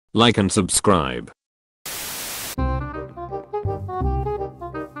like and subscribe.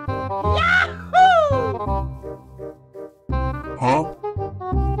 Huh?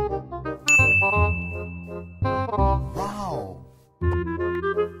 Wow.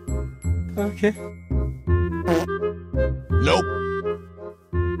 Okay. Nope.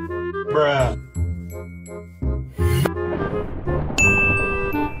 Bruh.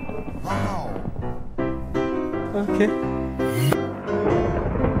 Wow. Okay.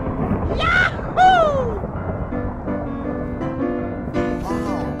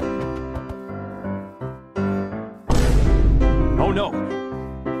 Oh no!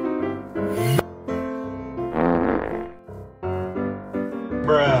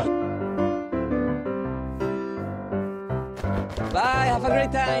 Bruh. Bye, have a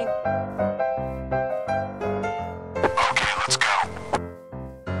great time. Okay, let's go.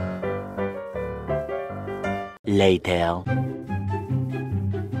 Later.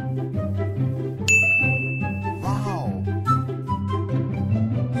 Wow.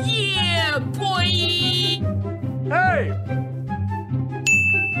 Yeah, boy! Hey!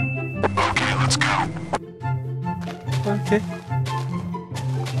 Okay, let's go. Okay.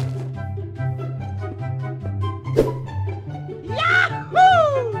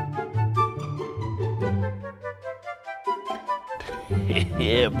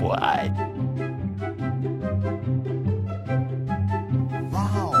 Yeah, boy.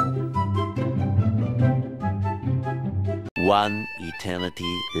 Wow. One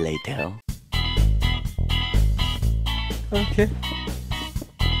eternity later. Okay.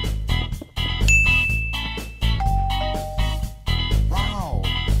 Wow.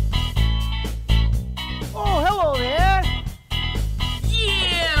 Oh, hello there.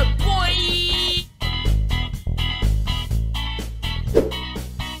 Yeah, boy.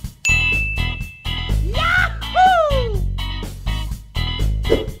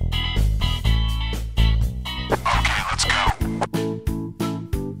 Okay, let's go.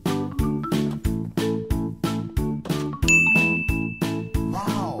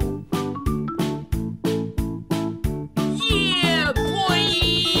 Wow. Yeah, boy.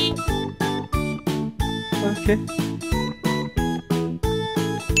 Okay.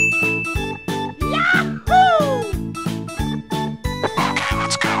 Okay,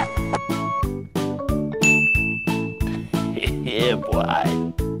 let's go. Yeah, boy.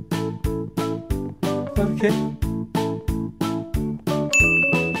 Okay.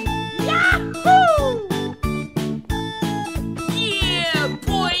 Yeah,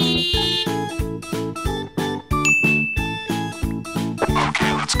 boy. Okay,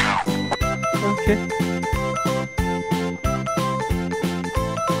 let's go. Okay.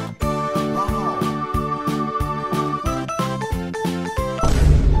 Wow.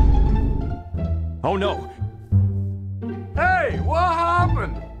 Oh no! Hey, what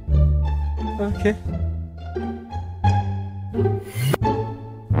happened? Okay.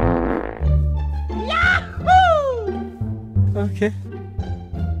 Okay.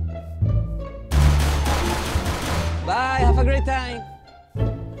 Bye, have a great time.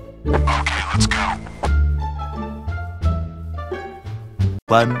 Okay, let's go.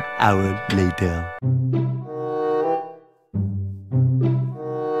 1 hour later.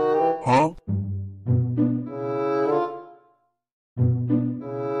 Huh?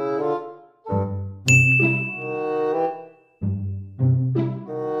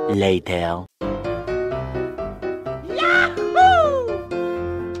 Later.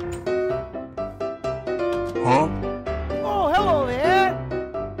 Huh? Oh, hello there.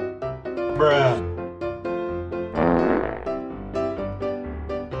 Bruh.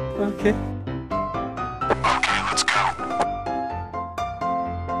 Okay. Okay, let's go.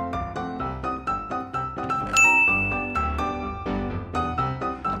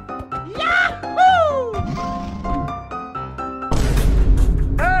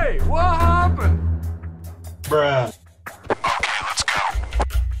 Hey, what happened? Bruh. Okay, let's go.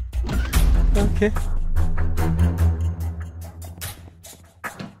 Okay.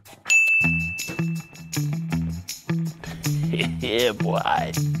 Yeah,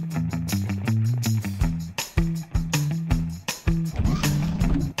 boy.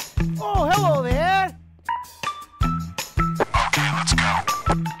 Oh, hello there. Okay, let's go.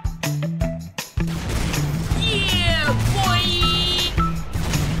 Yeah, boy.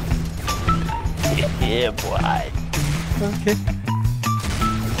 Yeah, boy. Okay.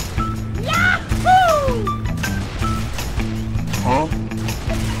 Huh?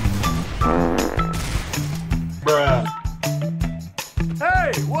 Bruh.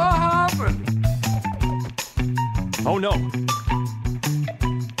 Hey, what happened? Oh no!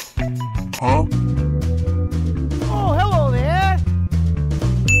 Huh? Oh, hello there.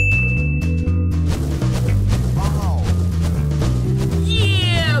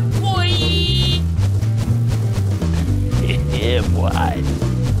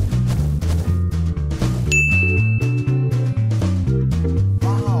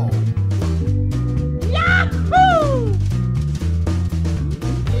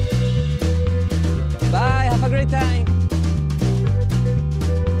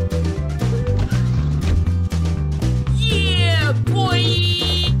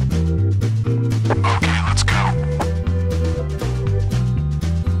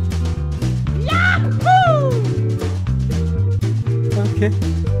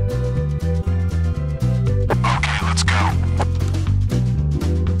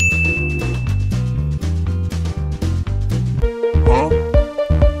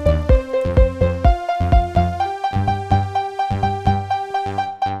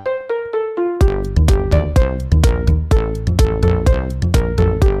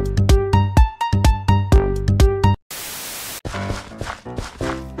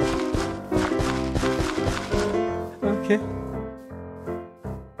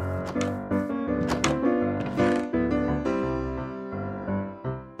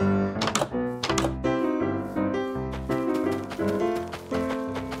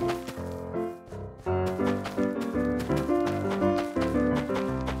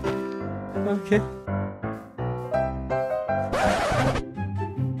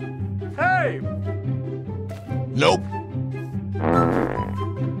 Nope.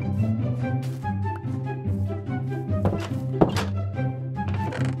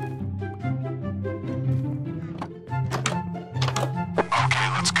 Okay,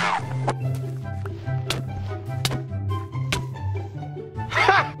 let's go.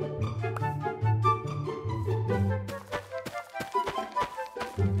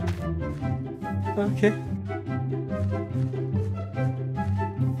 Okay.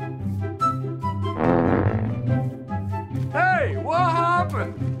 Hey, what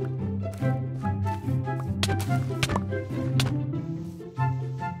happened?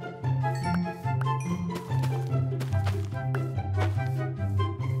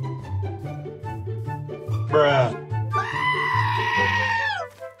 Bruh.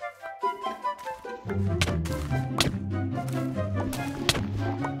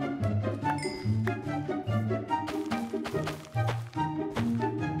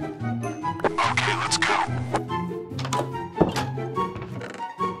 Okay, let's go.